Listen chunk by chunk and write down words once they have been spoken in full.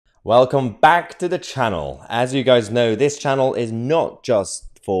Welcome back to the channel. As you guys know, this channel is not just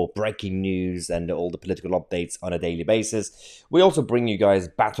for breaking news and all the political updates on a daily basis. We also bring you guys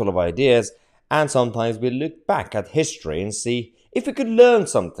battle of ideas, and sometimes we look back at history and see if we could learn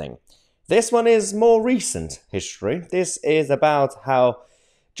something. This one is more recent history. This is about how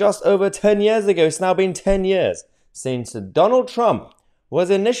just over 10 years ago, it's now been 10 years since Donald Trump was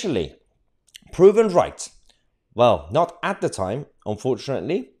initially proven right. Well, not at the time,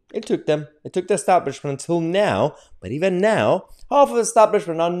 unfortunately. It took the establishment until now, but even now, half of the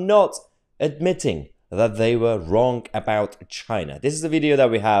establishment are not admitting that they were wrong about China. This is a video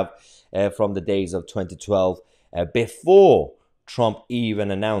that we have from the days of 2012, before Trump even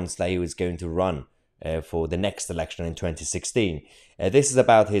announced that he was going to run for the next election in 2016. This is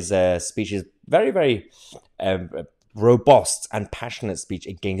about his speech, his very robust and passionate speech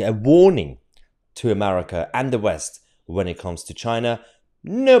against a warning to America and the West when it comes to China.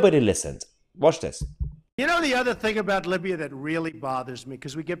 Nobody listened. Watch this. You know the other thing about Libya that really bothers me,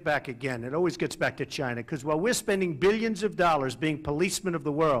 because we get back again, it always gets back to China, because while we're spending billions of dollars being policemen of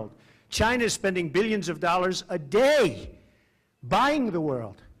the world, China is spending billions of dollars a day buying the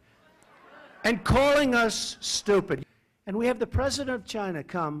world and calling us stupid. And we have the president of China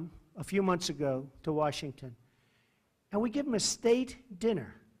come a few months ago to Washington, and we give him a state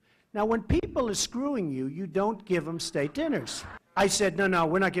dinner. Now, when people are screwing you, you don't give them state dinners. I said, no,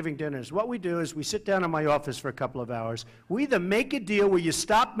 we're not giving dinners. What we do is we sit down in my office for a couple of hours. We either make a deal where you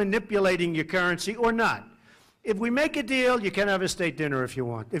stop manipulating your currency or not. If we make a deal, you can have a state dinner if you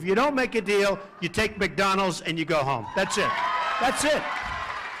want. If you don't make a deal, you take McDonald's and you go home. That's it. That's it.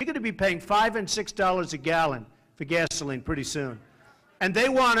 You're going to be paying $5 and $6 a gallon for gasoline pretty soon. And they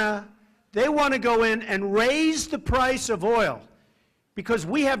want to go in and raise the price of oil, because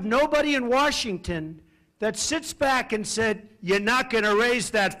we have nobody in Washington that sits back and said, you're not going to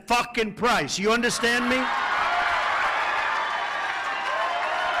raise that fucking price. You understand me?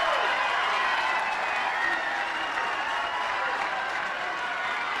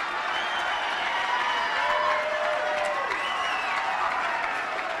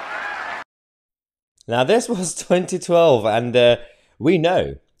 Now, this was 2012, and we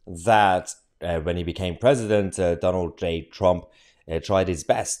know that when he became president, Donald J. Trump tried his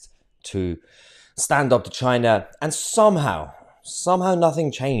best to stand up to China, and somehow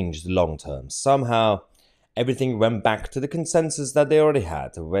nothing changed long term. Somehow everything went back to the consensus that they already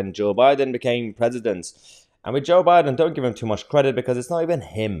had when Joe Biden became president. And with Joe Biden, don't give him too much credit, because it's not even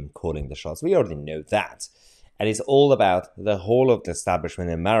him calling the shots. We already know that. And it's all about the whole of the establishment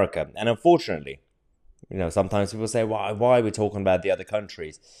in America. And unfortunately, you know, sometimes people say, why are we talking about the other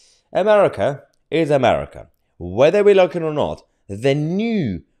countries? America is America. Whether we like it or not, the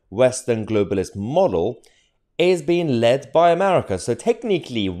new Western globalist model is being led by America. So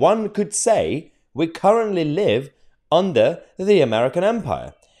technically, one could say we currently live under the American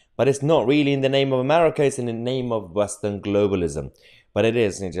empire. But it's not really in the name of America, it's in the name of Western globalism. But it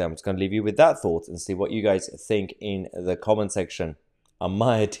is. I'm just going to leave you with that thought and see what you guys think in the comment section. I'm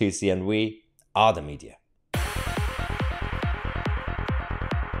Tousi, and we are the media.